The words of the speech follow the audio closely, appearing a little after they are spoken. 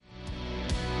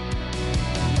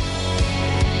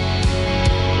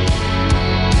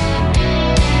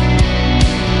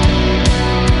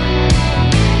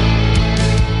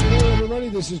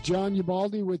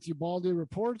Ubaldi with Ubaldi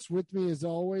Reports. With me, as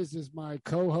always, is my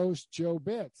co-host, Joe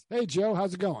Bitz. Hey, Joe,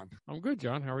 how's it going? I'm good,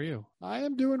 John. How are you? I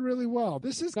am doing really well.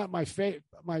 This is not my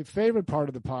favorite part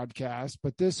of the podcast,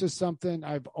 but this is something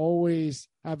I've always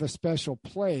have a special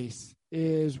place,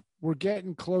 is we're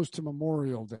getting close to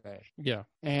Memorial Day. Yeah.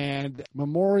 And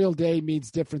Memorial Day means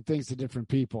different things to different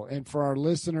people. And for our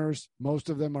listeners,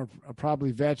 most of them are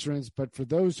probably veterans, but for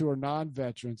those who are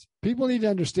non-veterans, people need to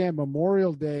understand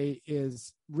Memorial Day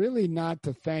is really not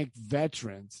to thank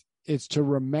veterans. It's to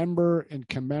remember and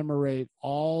commemorate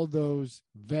all those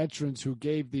veterans who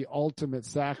gave the ultimate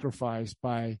sacrifice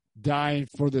by dying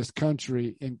for this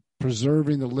country and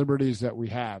preserving the liberties that we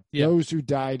have. Yep. Those who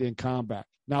died in combat.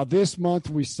 Now, this month,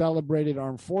 we celebrated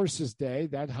Armed Forces Day.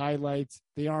 That highlights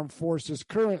the armed forces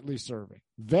currently serving.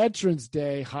 Veterans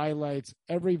Day highlights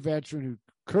every veteran who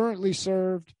currently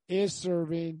served, is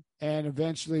serving, and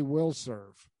eventually will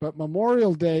serve. But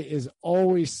Memorial Day is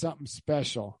always something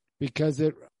special because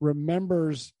it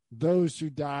remembers those who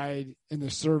died in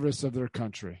the service of their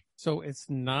country. So it's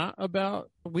not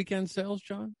about weekend sales,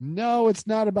 John? No, it's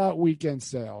not about weekend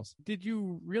sales. Did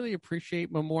you really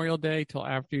appreciate Memorial Day till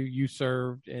after you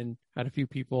served and had a few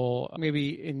people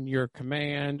maybe in your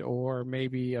command or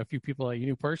maybe a few people that you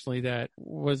knew personally that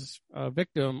was a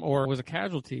victim or was a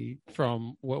casualty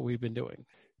from what we've been doing?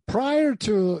 Prior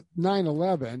to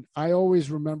 9/11, I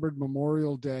always remembered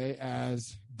Memorial Day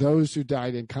as those who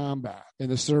died in combat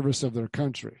in the service of their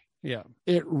country. Yeah.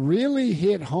 It really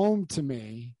hit home to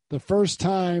me the first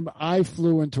time I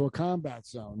flew into a combat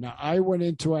zone. Now, I went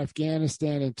into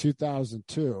Afghanistan in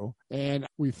 2002, and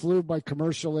we flew by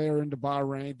commercial air into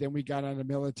Bahrain. Then we got on a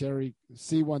military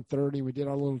C-130. We did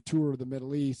our little tour of the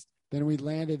Middle East. Then we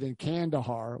landed in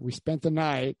Kandahar. We spent the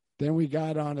night. Then we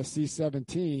got on a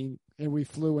C-17, and we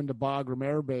flew into Bagram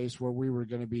Air Base where we were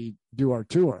going to do our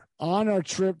tour. On our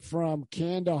trip from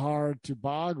Kandahar to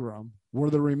Bagram were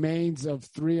the remains of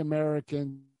 3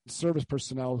 American service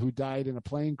personnel who died in a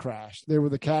plane crash. They were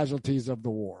the casualties of the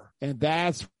war. And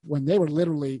that's when they were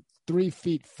literally 3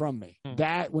 feet from me.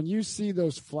 That when you see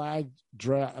those flag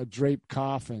draped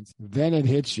coffins, then it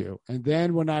hits you. And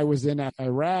then when I was in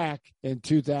Iraq in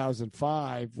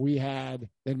 2005, we had,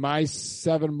 in my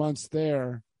 7 months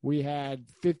there, we had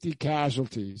 50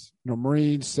 casualties.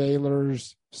 Marines,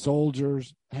 sailors,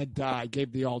 soldiers had died,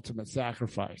 gave the ultimate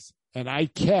sacrifice. And I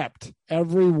kept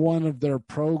every one of their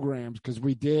programs because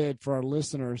we did, for our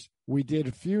listeners, we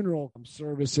did funeral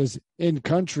services in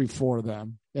country for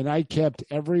them. And I kept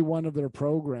every one of their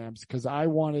programs because I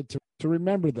wanted to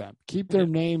remember them, keep their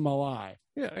name alive.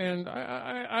 Yeah, and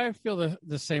I feel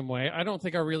the same way. I don't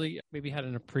think I really maybe had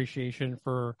an appreciation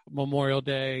for Memorial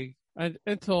Day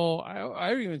until I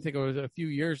don't even think it was a few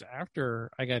years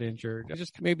after I got injured. I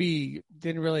just maybe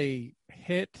didn't really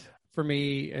hit for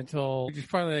me until I just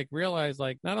finally realized,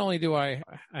 not only do I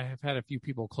have had a few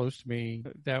people close to me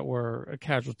that were a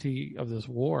casualty of this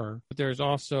war, but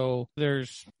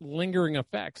there's lingering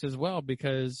effects as well,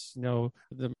 because,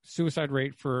 the suicide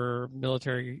rate for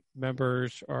military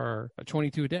members are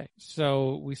 22 a day.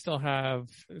 So we still have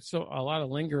a lot of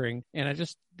lingering. And I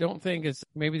just don't think it's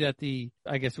maybe that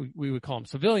I guess we would call them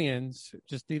civilians,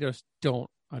 just don't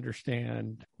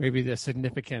understand maybe the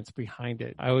significance behind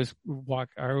it. I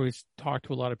always talk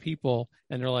to a lot of people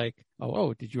and they're like,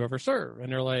 oh, did you ever serve? And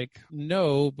they're like,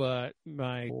 no, but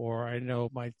I know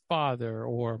my father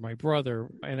or my brother.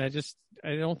 And I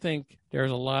don't think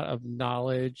there's a lot of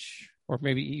knowledge or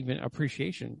maybe even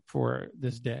appreciation for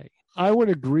this day. I would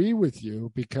agree with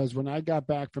you, because when I got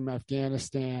back from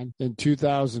Afghanistan in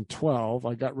 2012,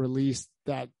 I got released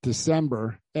that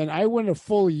December, and I went a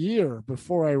full year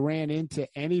before I ran into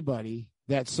anybody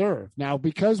that served. Now,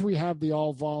 because we have the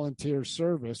all-volunteer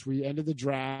service, we ended the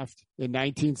draft in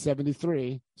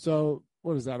 1973. So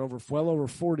what is that, well over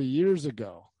 40 years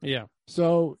ago? Yeah.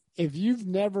 So if you've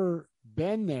never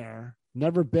been there,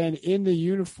 never been in the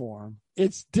uniform,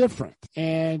 it's different.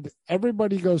 And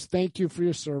everybody goes, thank you for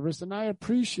your service. And I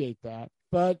appreciate that.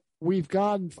 But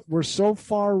we're so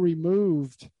far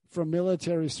removed from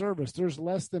military service. There's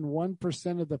less than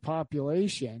 1% of the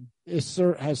population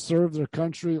has served their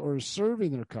country or is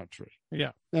serving their country.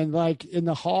 Yeah. And in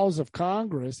the halls of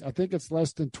Congress, I think it's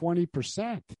less than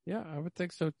 20%. Yeah, I would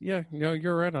think so. Yeah,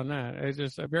 you're right on that. It's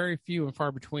just a very few and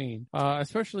far between,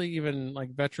 especially even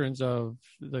veterans of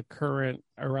the current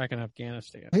Iraq and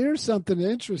Afghanistan. Here's something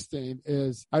interesting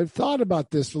is I've thought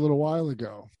about this a little while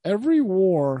ago. Every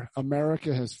war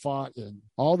America has fought in,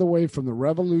 all the way from the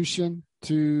Revolution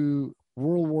to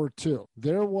World War II,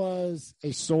 there was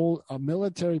a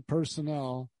military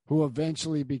personnel who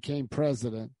eventually became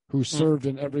president, who served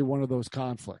in every one of those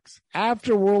conflicts.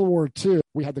 After World War II,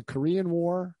 we had the Korean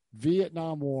War,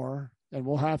 Vietnam War, and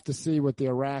we'll have to see with the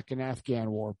Iraq and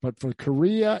Afghan war. But for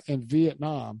Korea and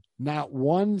Vietnam, not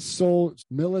one sole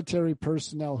military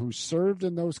personnel who served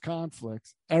in those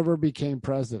conflicts ever became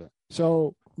president.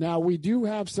 So now we do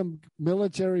have some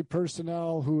military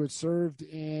personnel who had served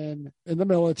in the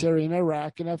military in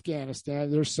Iraq and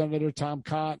Afghanistan. There's Senator Tom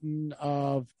Cotton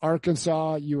of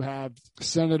Arkansas. You have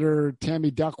Senator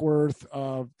Tammy Duckworth,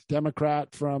 of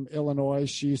Democrat from Illinois.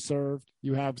 She served.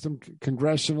 You have some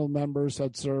congressional members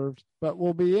had served. But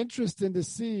will be interesting to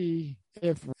see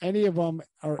if any of them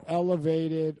are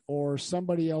elevated or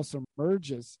somebody else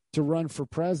emerges to run for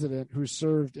president who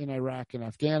served in Iraq and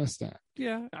Afghanistan.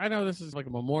 Yeah, I know this is like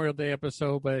a Memorial Day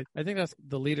episode, but I think that's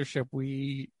the leadership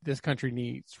this country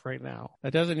needs right now.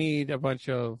 It doesn't need a bunch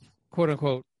of quote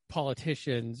unquote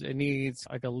politicians. It needs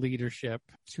like a leadership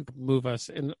to move us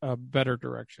in a better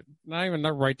direction. Not even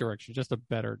the right direction, just a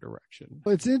better direction.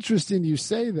 It's interesting you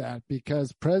say that,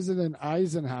 because President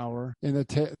Eisenhower, in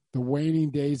the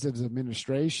waning days of his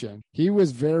administration, he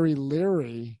was very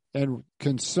leery and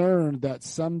concerned that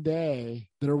someday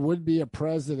there would be a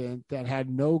president that had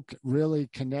no really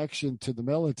connection to the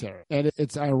military. And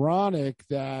it's ironic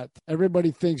that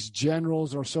everybody thinks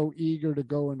generals are so eager to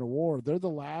go into war. They're the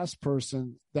last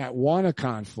person that won a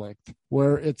conflict,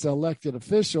 where it's elected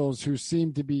officials who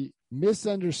seem to be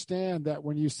misunderstand that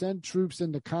when you send troops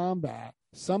into combat,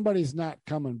 somebody's not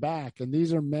coming back. And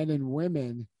these are men and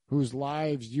women whose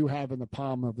lives you have in the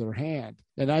palm of their hand.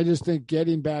 And I just think,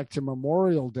 getting back to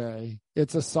Memorial Day,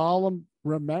 it's a solemn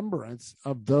remembrance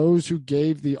of those who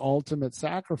gave the ultimate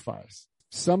sacrifice.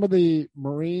 Some of the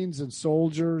Marines and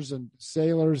soldiers and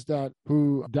sailors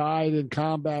who died in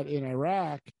combat in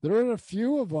Iraq, there are a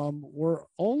few of them were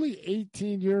only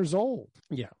 18 years old.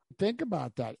 Yeah. Think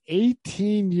about that,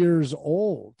 18 years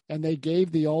old, and they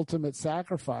gave the ultimate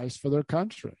sacrifice for their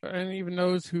country. And even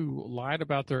those who lied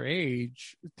about their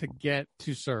age to get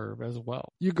to serve as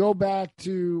well. You go back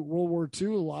to World War II,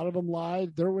 a lot of them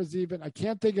lied. There was even, I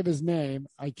can't think of his name,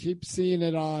 I keep seeing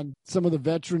it on some of the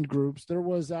veteran groups. There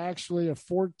was actually a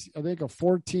 14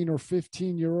 or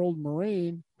 15-year-old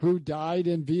Marine who died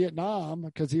in Vietnam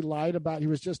because he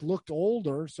was just looked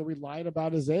older, so he lied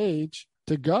about his age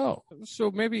to go.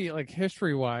 So maybe like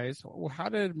history-wise, how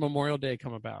did Memorial Day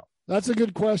come about? That's a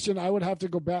good question. I would have to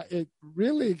go back. It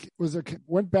really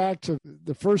went back to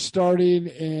the first starting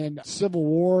in Civil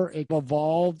War. It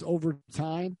evolved over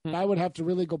time. I would have to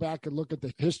really go back and look at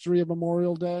the history of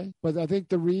Memorial Day. But I think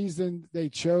the reason they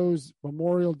chose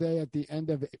Memorial Day at the end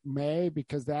of May,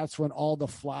 because that's when all the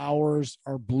flowers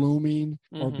are blooming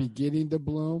or beginning to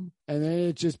bloom. And then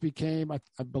it just became, I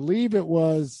believe it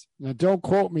was, now don't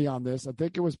quote me on this, I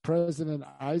think it was President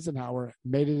Eisenhower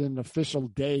made it an official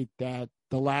date that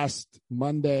the last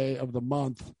Monday of the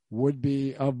month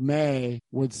of May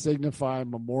would signify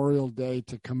Memorial Day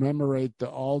to commemorate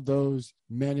all those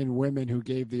men and women who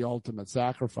gave the ultimate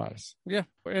sacrifice. Yeah.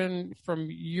 And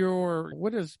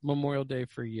what is Memorial Day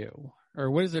for you? Or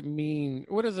what does it mean?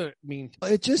 What does it mean?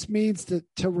 It just means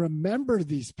to remember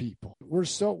these people. We're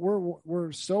so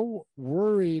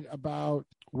worried about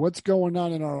what's going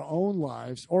on in our own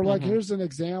lives. Or like, here's an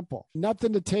example,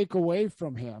 nothing to take away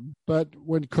from him, but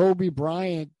when Kobe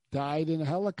Bryant died in a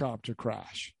helicopter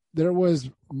crash, there was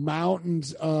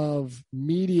mountains of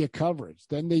media coverage.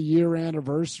 Then the year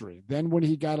anniversary. Then when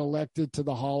he got elected to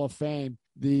the Hall of Fame,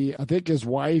 I think his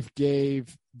wife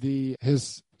gave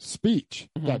his speech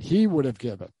that he would have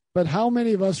given. But how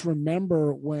many of us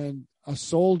remember when a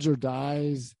soldier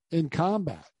dies in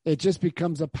combat? It just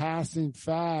becomes a passing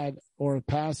fad or a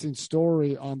passing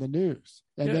story on the news.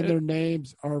 And then their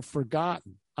names are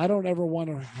forgotten. I don't ever want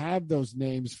to have those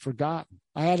names forgotten.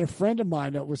 I had a friend of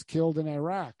mine that was killed in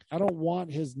Iraq. I don't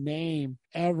want his name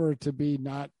ever to be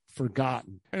not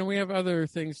forgotten. And we have other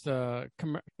things to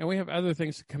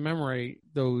commemorate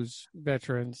those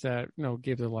veterans that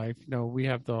gave their life. We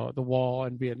have the wall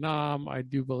in Vietnam. I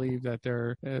do believe that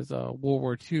there is a World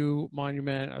War II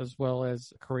monument as well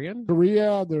as Korea.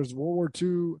 There's World War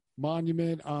II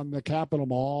monument on the Capitol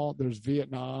Mall. There's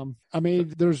Vietnam. I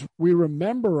mean, we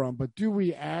remember them, but do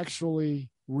we actually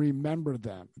remember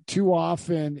them? Too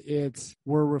often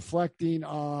we're reflecting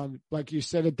on, like you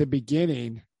said at the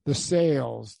beginning, the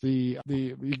sales, you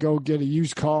go get a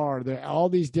used car, all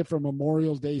these different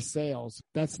Memorial Day sales.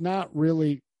 That's not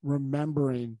really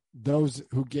remembering those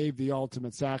who gave the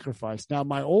ultimate sacrifice. Now,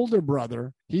 my older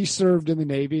brother, he served in the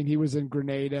Navy, and he was in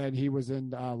Grenada, and he was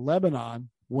in Lebanon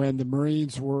when the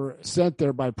Marines were sent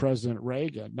there by President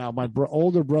Reagan. Now, my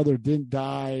older brother didn't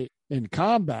die in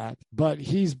combat, but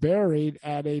he's buried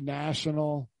at a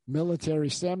national military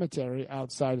cemetery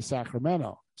outside of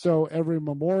Sacramento. So every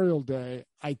Memorial Day,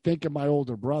 I think of my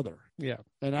older brother. Yeah.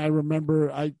 And I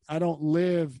remember I don't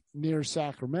live near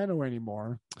Sacramento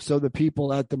anymore. So the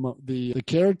people at the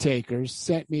caretakers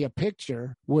sent me a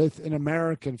picture with an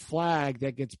American flag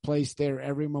that gets placed there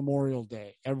every Memorial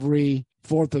Day, every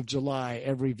 4th of July,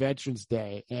 every Veterans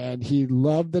Day. And he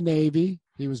loved the Navy.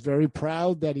 He was very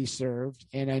proud that he served.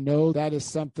 And I know that is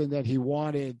something that he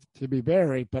wanted to be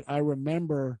buried. But I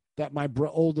remember that my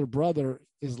older brother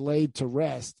is laid to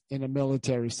rest in a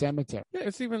military cemetery. Yeah,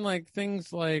 it's even like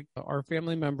things like our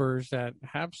family members that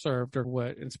have served are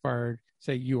what inspired,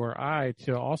 say, you or I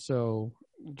to also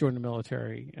join the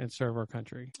military and serve our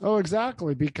country. Oh,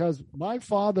 exactly. Because my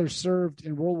father served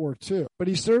in World War II, but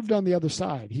he served on the other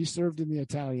side. He served in the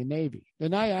Italian Navy.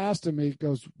 And I asked him, he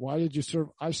goes, why did you serve?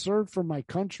 I served for my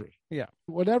country. Yeah.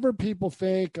 Whatever people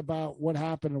think about what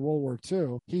happened in World War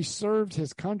II, he served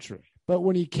his country. But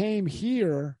when he came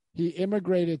here, he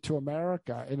immigrated to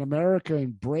America, and America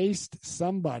embraced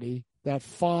somebody that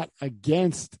fought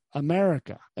against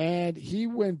America. And he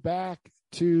went back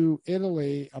to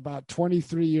Italy about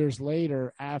 23 years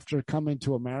later after coming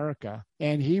to America,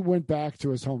 and he went back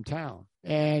to his hometown.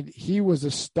 And he was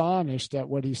astonished at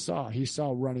what he saw. He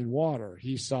saw running water.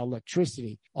 He saw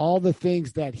electricity, all the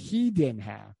things that he didn't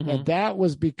have. Mm-hmm. And that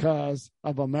was because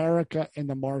of America and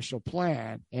the Marshall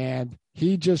Plan. And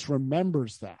he just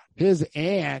remembers that. His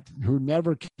aunt, who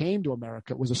never came to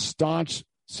America, was a staunch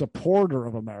supporter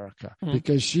of America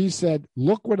because she said,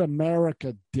 look what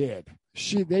America did.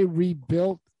 They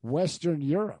rebuilt Western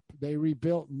Europe. They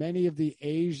rebuilt many of the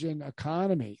Asian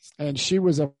economies. And she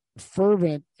was a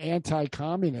fervent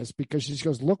anti-communist because she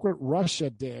goes, look what Russia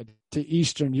did to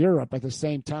Eastern Europe at the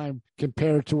same time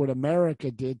compared to what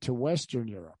America did to Western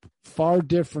Europe. Far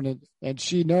different. And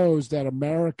she knows that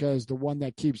America is the one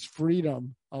that keeps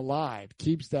freedom alive,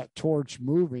 keeps that torch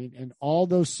moving. And all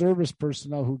those service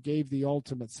personnel who gave the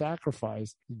ultimate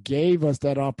sacrifice gave us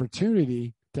that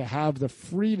opportunity to have the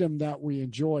freedom that we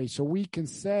enjoy. So we can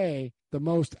say the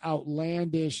most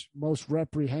outlandish, most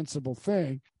reprehensible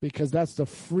thing, because that's the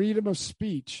freedom of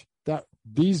speech that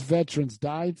these veterans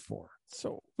died for.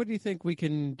 So what do you think we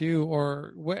can do,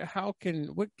 or what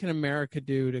can America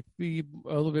do to be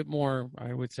a little bit more,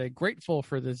 I would say, grateful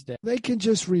for this day? They can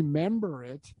just remember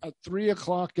it at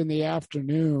 3:00 in the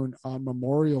afternoon on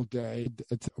Memorial Day.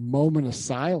 It's a moment of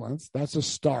silence. That's a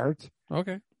start.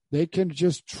 Okay. They can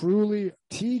just truly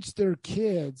teach their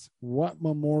kids what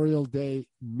Memorial Day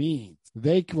means.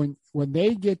 When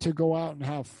they get to go out and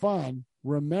have fun,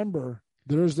 remember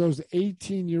there's those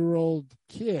 18-year-old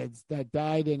kids that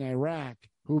died in Iraq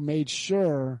who made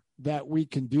sure that we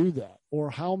can do that.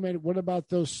 Or what about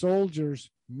those soldiers?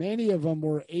 Many of them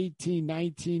were 18,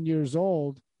 19 years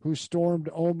old who stormed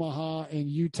Omaha and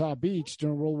Utah Beach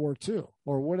during World War II?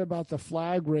 Or what about the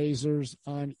flag raisers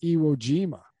on Iwo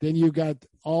Jima? Then you got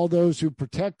all those who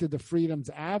protected the freedoms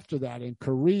after that in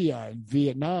Korea and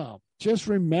Vietnam. Just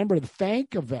remember,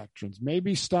 thank a veterans.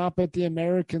 Maybe stop at the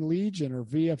American Legion or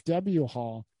VFW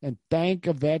Hall and thank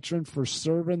a veteran for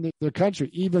serving their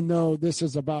country, even though this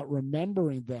is about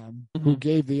remembering them who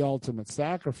gave the ultimate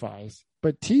sacrifice.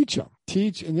 But teach them.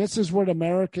 And this is what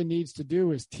America needs to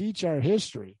do, is teach our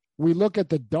history. We look at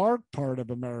the dark part of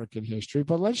American history,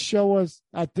 but let's show us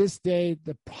at this day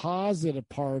the positive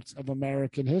parts of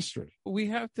American history. We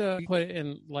have to put it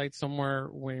in light somewhere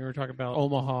when you were talking about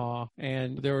Omaha,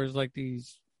 and there was like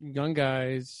these young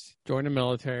guys join the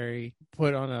military,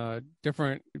 put into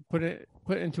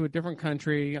a different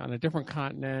country on a different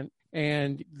continent,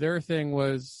 and their thing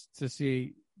was to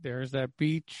see, there's that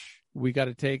beach. We got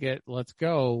to take it. Let's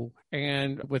go.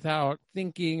 And without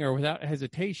thinking or without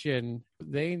hesitation,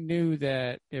 they knew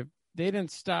that if they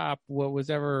didn't stop what was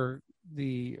ever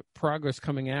the progress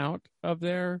coming out of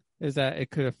there, is that it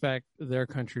could affect their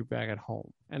country back at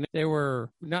home. And they were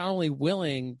not only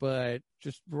willing, but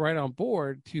just right on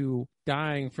board to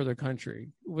dying for their country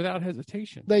without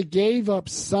hesitation. They gave up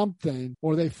something,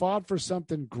 or they fought for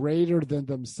something greater than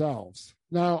themselves.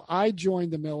 Now, I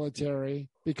joined the military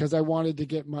because I wanted to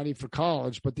get money for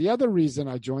college. But the other reason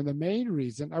I joined, the main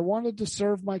reason, I wanted to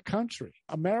serve my country.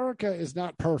 America is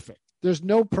not perfect. There's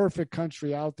no perfect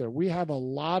country out there. We have a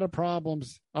lot of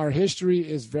problems. Our history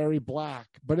is very black,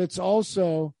 but it's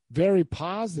also very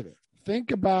positive.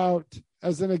 Think about,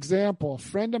 as an example, a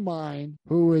friend of mine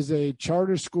who is a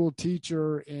charter school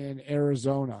teacher in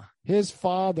Arizona. His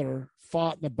father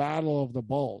fought in the Battle of the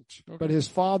Bulge, but his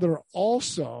father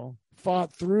also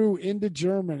fought through into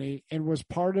Germany and was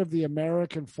part of the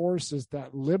American forces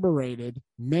that liberated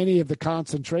many of the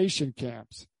concentration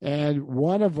camps. And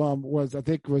one of them was, I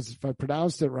think was, if I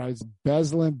pronounced it right,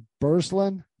 Beslin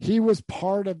Burslin. He was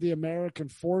part of the American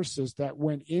forces that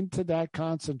went into that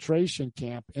concentration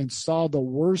camp and saw the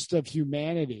worst of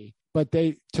humanity. But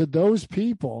to those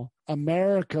people,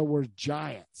 America were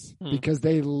giants because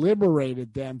they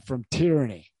liberated them from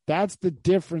tyranny. That's the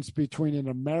difference between an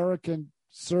American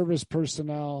service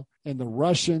personnel and the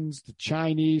Russians, the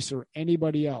Chinese, or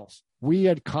anybody else. We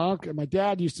had conquered, my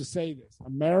dad used to say this,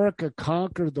 America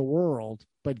conquered the world,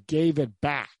 but gave it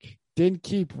back. Didn't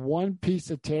keep one piece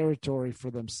of territory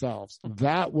for themselves.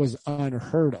 That was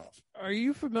unheard of. Are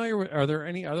you familiar with, are there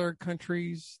any other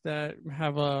countries that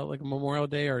have a Memorial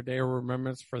Day or a Day of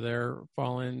Remembrance for their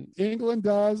fallen? England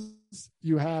does.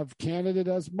 You have Canada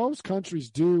does. Most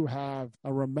countries do have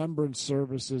a remembrance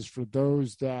services for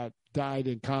those that died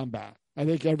in combat. I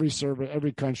think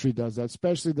every country does that,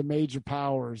 especially the major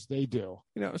powers. They do.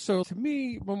 So to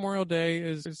me, Memorial Day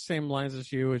is the same lines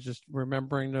as you. It's just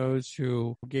remembering those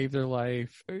who gave their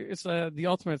life. It's the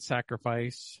ultimate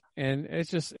sacrifice. And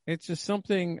it's just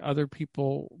something other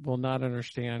people will not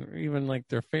understand, even like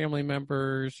their family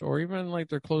members or even like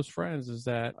their close friends, is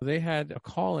that they had a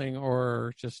calling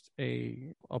or just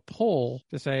a pull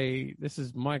to say, this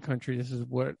is my country. This is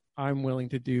what I'm willing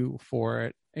to do for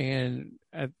it. And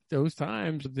at those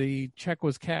times, the check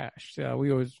was cashed.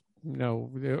 We always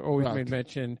they always made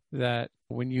mention that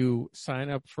when you sign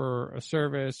up for a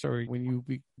service or when you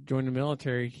join the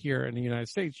military here in the United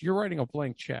States, you're writing a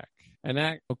blank check. And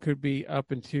that could be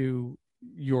up into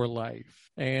your life.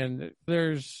 And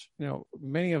there's,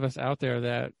 many of us out there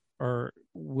that are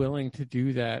willing to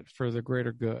do that for the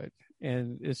greater good.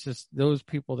 And it's just those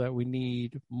people that we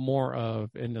need more of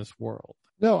in this world.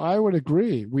 No, I would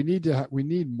agree. We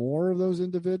need more of those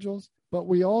individuals, but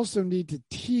we also need to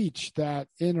teach that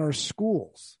in our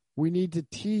schools. We need to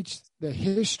teach the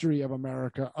history of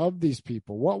America, of these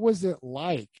people. What was it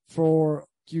like for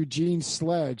Eugene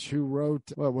Sledge, who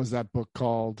wrote, what was that book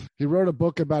called? He wrote a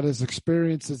book about his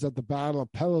experiences at the Battle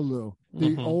of Peleliu,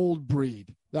 the Old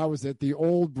Breed. That was it, the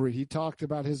Old Breed. He talked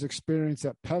about his experience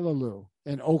at Peleliu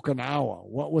in Okinawa.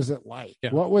 What was it like?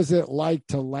 Yeah. What was it like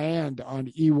to land on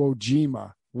Iwo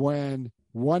Jima when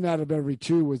 1 out of every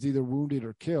 2 was either wounded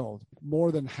or killed?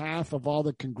 More than half of all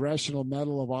the Congressional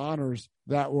Medal of Honors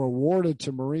that were awarded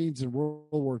to Marines in World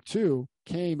War II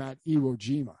came at Iwo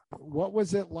Jima. What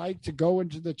was it like to go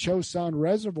into the Chosun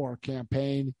Reservoir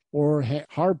campaign or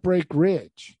Heartbreak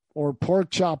Ridge or Pork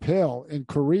Chop Hill in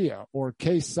Korea or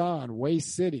Quezon, Way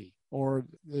City, or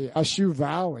the Ashu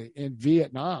Valley in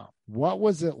Vietnam? What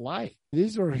was it like?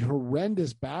 These are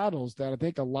horrendous battles that I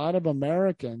think a lot of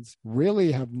Americans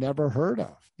really have never heard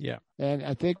of. Yeah. And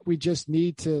I think we just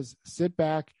need to sit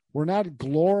back. We're not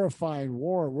glorifying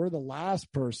war. We're the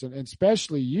last person, and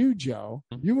especially you, Joe.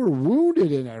 You were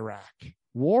wounded in Iraq.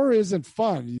 War isn't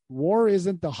fun. War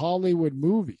isn't the Hollywood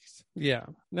movies. Yeah,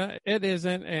 no, it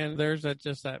isn't. And there's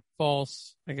that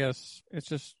false, I guess it's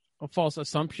just a false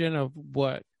assumption of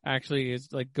what actually is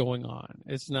like going on.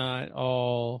 It's not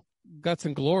all guts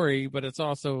and glory, but it's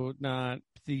also not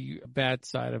the bad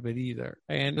side of it either.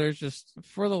 And there's just,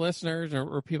 for the listeners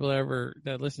or people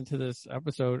that listen to this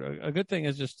episode, a good thing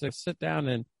is just to sit down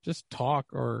and just talk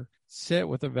or sit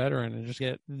with a veteran and just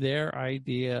get their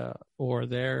idea or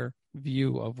their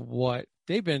view of what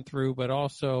they've been through. But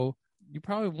also, you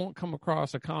probably won't come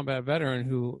across a combat veteran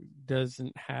who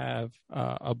doesn't have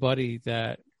a buddy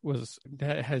that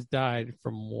has died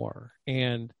from war.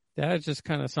 And that is just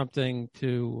kind of something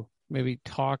to maybe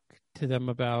talk to them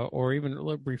about or even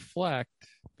reflect,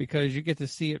 because you get to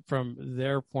see it from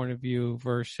their point of view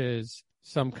versus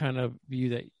some kind of view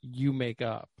that you make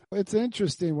up. It's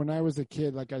interesting. When I was a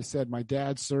kid, like I said, my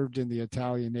dad served in the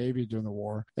Italian Navy during the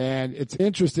war. And it's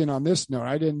interesting on this note,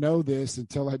 I didn't know this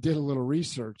until I did a little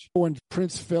research. When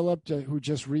Prince Philip, who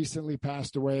just recently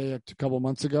passed away a couple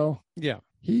months ago,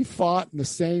 he fought in the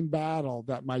same battle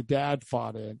that my dad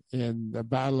fought in the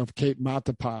Battle of Cape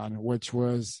Matapan, which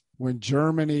was when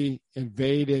Germany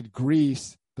invaded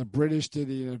Greece. The British did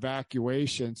the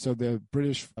evacuation, so the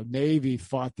British Navy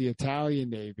fought the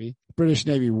Italian Navy. The British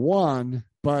Navy won,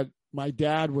 but my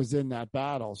dad was in that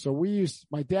battle. So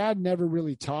my dad never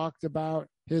really talked about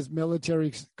his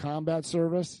military combat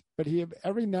service, but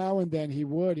every now and then he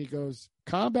goes,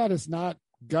 combat is not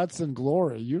guts and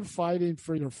glory. You're fighting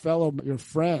for your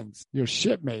friends, your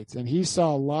shipmates. And he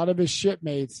saw a lot of his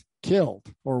shipmates killed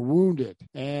or wounded.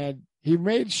 And he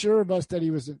made sure of us that he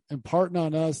was imparting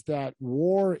on us that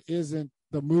war isn't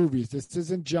the movies. This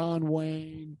isn't John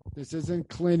Wayne. This isn't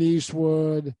Clint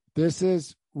Eastwood. This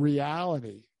is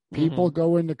reality. People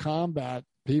go into combat.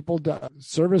 People die.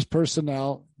 Service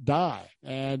personnel die.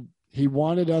 And he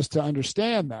wanted us to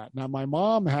understand that. Now, my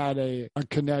mom had a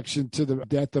connection to the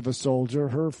death of a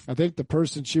soldier. I think the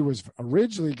person she was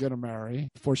originally going to marry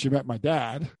before she met my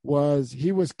dad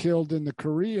he was killed in the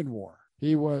Korean War.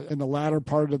 He was in the latter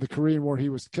part of the Korean War, he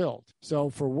was killed. So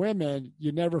for women,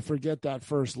 you never forget that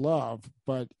first love.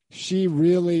 But she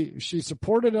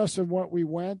supported us in what we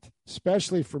went,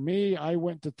 especially for me. I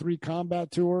went to 3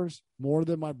 combat tours, more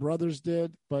than my brothers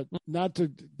did, but not to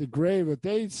degrade what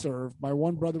they served. My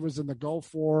one brother was in the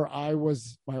Gulf War.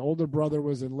 My older brother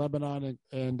was in Lebanon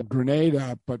and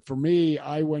Grenada. But for me,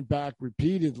 I went back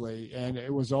repeatedly, and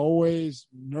it was always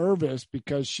nervous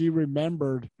because she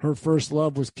remembered her first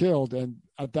love was killed. And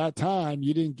at that time,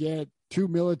 you didn't get 2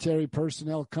 military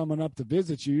personnel coming up to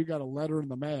visit you. You got a letter in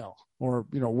the mail, or,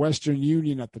 Western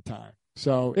Union at the time.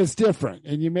 So it's different.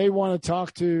 And you may want to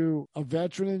talk to a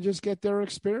veteran and just get their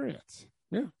experience.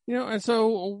 Yeah. And so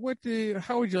what do you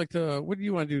want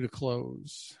to do to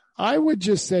close? I would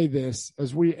just say this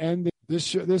as we end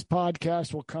this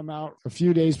podcast will come out a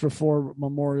few days before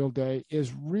Memorial Day,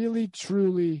 is really,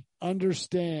 truly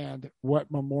understand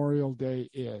what Memorial Day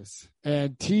is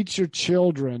and teach your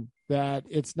children that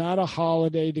it's not a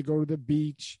holiday to go to the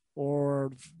beach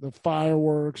or the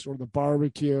fireworks or the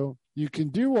barbecue. You can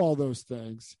do all those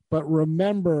things, but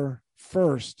remember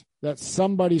first that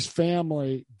somebody's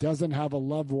family doesn't have a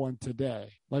loved one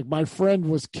today. Like my friend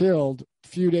was killed a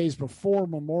few days before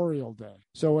Memorial Day.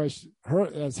 So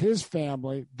as his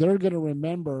family, they're going to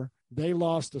remember they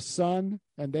lost a son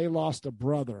and they lost a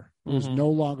brother who's no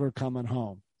longer coming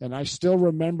home. And I still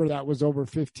remember that was over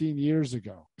 15 years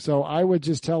ago. So I would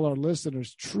just tell our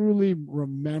listeners, truly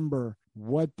remember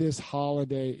what this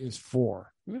holiday is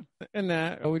for. Yeah. And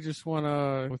that we just want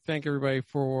to thank everybody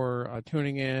for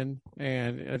tuning in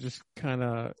and just kind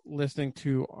of listening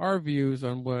to our views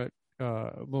on what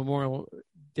Memorial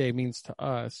Day means to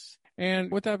us.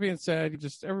 And with that being said,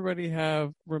 just everybody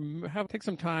take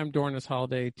some time during this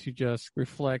holiday to just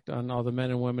reflect on all the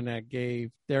men and women that gave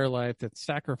their life, that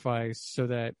sacrificed so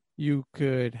that you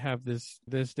could have this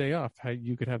day off. How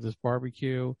you could have this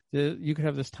barbecue, you could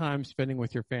have this time spending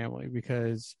with your family,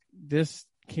 because this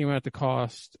came at the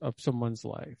cost of someone's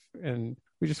life. And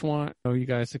we just want you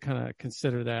guys to kind of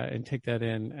consider that and take that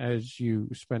in as you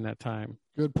spend that time.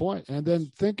 Good point. And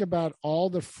then think about all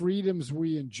the freedoms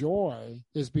we enjoy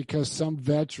is because some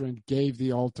veteran gave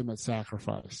the ultimate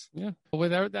sacrifice. Yeah.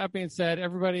 With that being said,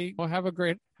 everybody have a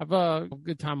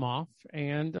good time off,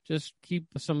 and just keep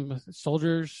some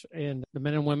soldiers and the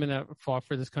men and women that fought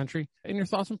for this country in your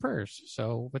thoughts and prayers.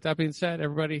 So with that being said,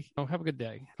 everybody have a good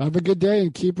day. Have a good day,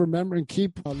 and keep listening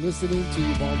to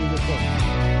Ubaldi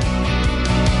Report.